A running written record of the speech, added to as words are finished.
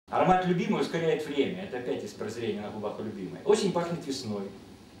Аромат любимой ускоряет время. Это опять из прозрения на губах у любимой. Осень пахнет весной.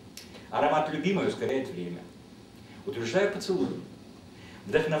 Аромат любимой ускоряет время. Утверждаю поцелуй,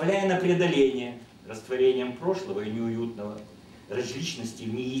 вдохновляя на преодоление, растворением прошлого и неуютного, различности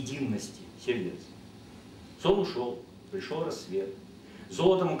в неединности сердец. Сон ушел, пришел рассвет.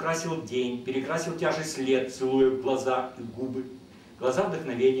 Золотом украсил день, перекрасил тяжесть лет, целуя глаза и губы. Глаза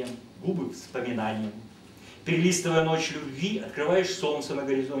вдохновением, губы вспоминанием. Перелистывая ночь любви, открываешь солнце на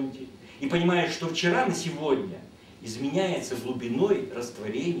горизонте и понимаешь, что вчера на сегодня изменяется глубиной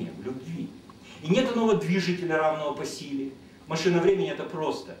растворением любви. И нет иного движителя, равного по силе. Машина времени — это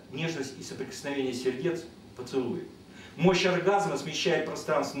просто нежность и соприкосновение сердец поцелуй. Мощь оргазма смещает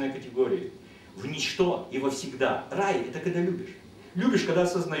пространственные категории в ничто и во всегда. Рай — это когда любишь. Любишь, когда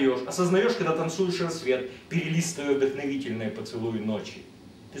осознаешь. Осознаешь, когда танцуешь рассвет, перелистывая вдохновительные поцелуи ночи.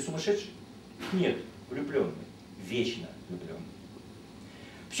 Ты сумасшедший? Нет, влюбленный. Вечно влюбленный.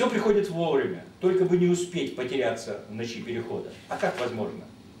 Все приходит вовремя, только бы не успеть потеряться в ночи перехода. А как возможно?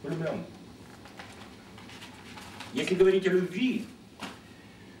 Влюбленный. Если говорить о любви,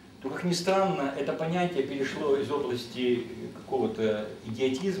 то, как ни странно, это понятие перешло из области какого-то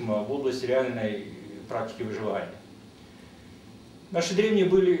идиотизма в область реальной практики выживания. Наши древние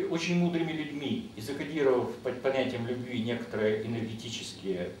были очень мудрыми людьми, и закодировав под понятием любви некоторые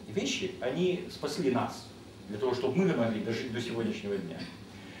энергетические вещи, они спасли нас, для того, чтобы мы могли дожить до сегодняшнего дня.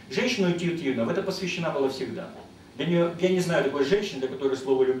 Женщина интуитивно в это посвящена была всегда. Для нее, я не знаю такой женщины, для которой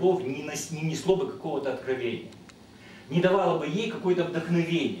слово «любовь» не несло бы какого-то откровения, не давало бы ей какое-то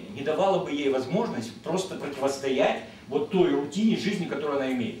вдохновение, не давало бы ей возможность просто противостоять вот той рутине жизни, которую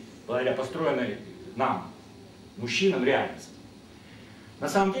она имеет, благодаря построенной нам, мужчинам, реальности. На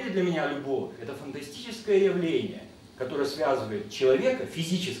самом деле для меня любовь — это фантастическое явление, которое связывает человека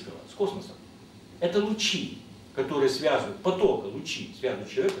физического с космосом. Это лучи, которые связывают, потока лучи связывают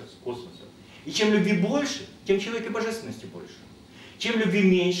человека с космосом. И чем любви больше, тем в человеке божественности больше. Чем любви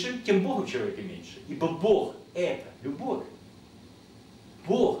меньше, тем Бога в человеке меньше. Ибо Бог — это любовь.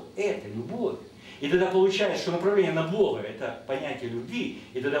 Бог — это любовь. И тогда получается, что направление на Бога — это понятие любви,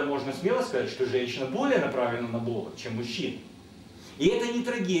 и тогда можно смело сказать, что женщина более направлена на Бога, чем мужчина. И это не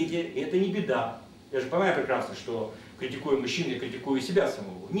трагедия, и это не беда. Я же понимаю прекрасно, что критикуя мужчин, я критикую себя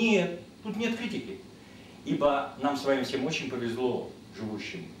самого. Нет, тут нет критики. Ибо нам с вами всем очень повезло,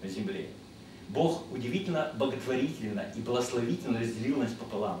 живущим на земле. Бог удивительно боготворительно и благословительно разделил нас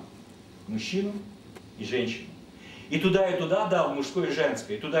пополам. Мужчину и женщину. И туда дал мужское и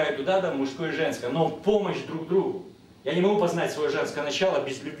женское, и туда дал мужское и женское, но в помощь друг другу. Я не могу познать свое женское начало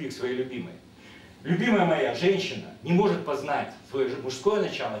без любви к своей любимой. Любимая моя женщина не может познать свое мужское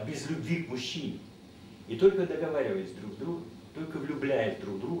начало без любви к мужчине. И только договариваясь друг с другом, только влюбляясь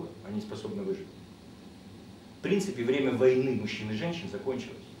друг в друга, они способны выжить. В принципе, время войны мужчин и женщин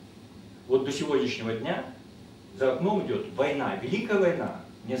закончилось. Вот до сегодняшнего дня за окном идет война, великая война,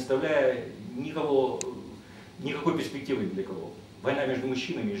 не оставляя никакой перспективы ни для кого. Война между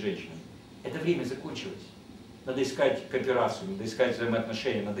мужчинами и женщинами. Это время закончилось. Надо искать кооперацию, надо искать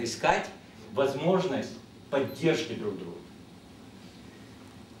взаимоотношения, надо искать возможность поддержки друг друга.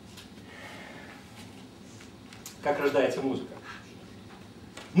 Как рождается музыка?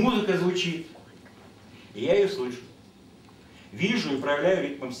 Музыка звучит, и я ее слышу. Вижу и проявляю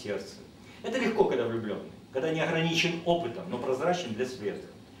ритмом сердца. Это легко, когда влюбленный, когда не ограничен опытом, но прозрачен для света.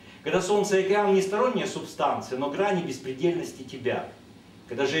 Когда солнце и экран не сторонняя субстанция, но грани беспредельности тебя.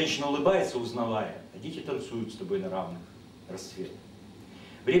 Когда женщина улыбается, узнавая, а дети танцуют с тобой на равных. Рассвет.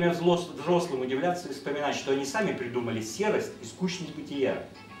 Время взрослым удивляться и вспоминать, что они сами придумали серость и скучность бытия,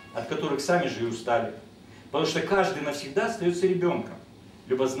 от которых сами же и устали. Потому что каждый навсегда остается ребенком,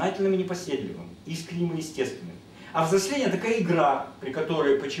 любознательным и непоседливым, искренним и естественным. А взросление — такая игра, при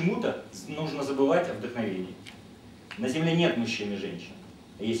которой почему-то нужно забывать о вдохновении. На земле нет мужчин и женщин,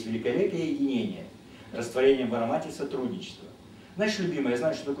 а есть великолепие единения, растворение в аромате сотрудничества. Знаешь, любимая, я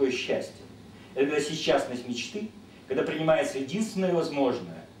знаю, что такое счастье. Это когда сейчасность мечты, когда принимается единственное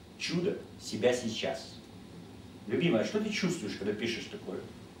возможное чудо себя сейчас. Любимая, что ты чувствуешь, когда пишешь такое?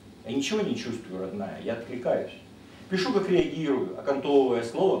 Я ничего не чувствую, родная, я откликаюсь. Пишу, как реагирую, окантовывая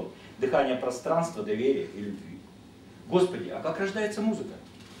словом дыхание пространства, доверия и любви. Господи, а как рождается музыка?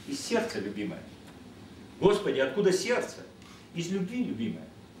 Из сердца, любимая. Господи, откуда сердце? Из любви, любимая.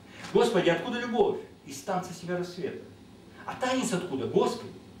 Господи, откуда любовь? Из танца себя рассвета. А танец откуда?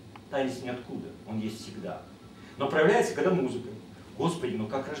 Господи, танец ниоткуда, он есть всегда. Но проявляется, когда музыка. Господи, ну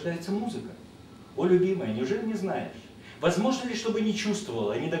как рождается музыка? О, любимая, неужели не знаешь? Возможно ли, чтобы не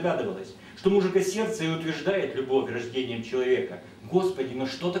чувствовала, не догадывалась, что музыка сердца и утверждает любовь рождением человека? Господи, но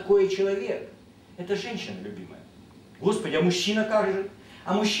что такое человек? Это женщина, любимая. Господи, а мужчина как же?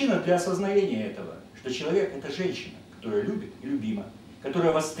 А мужчина для осознания этого, что человек – это женщина, которая любит и любима,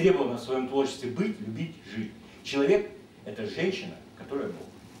 которая востребована в своем творчестве быть, любить, жить. Человек – это женщина, которая Бог.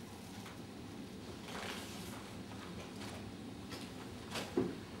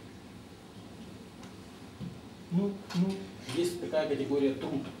 Есть такая категория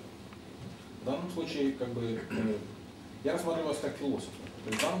труд. В данном случае, я рассматриваю вас как философа.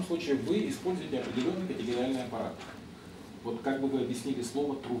 В данном случае вы используете определенный категориальный аппарат. Вот как бы вы объяснили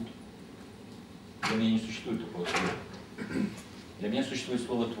слово труд? Для меня не существует такого слова. Для меня существует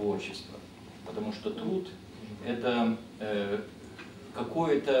слово творчество. Потому что труд – это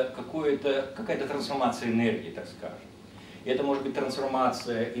какая-то трансформация энергии, так скажем. И это может быть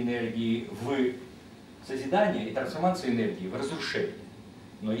трансформация энергии в созидание и трансформация энергии в разрушение.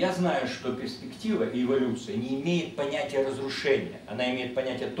 Но я знаю, что перспектива и эволюция не имеет понятия разрушения. Она имеет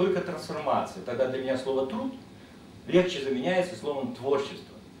понятие только трансформации. Тогда для меня слово «труд» легче заменяется словом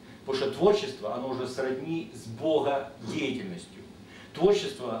 «творчество». Потому что творчество, оно уже сродни с богодеятельностью.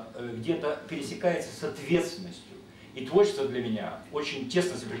 Творчество где-то пересекается с ответственностью. И творчество для меня очень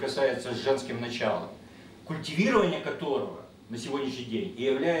тесно соприкасается с женским началом, культивирование которого на сегодняшний день и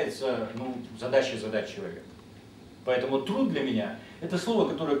является задачей человека. Поэтому труд для меня – это слово,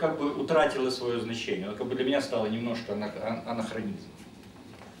 которое как бы утратило свое значение. Оно как бы для меня стало немножко анахронизмом.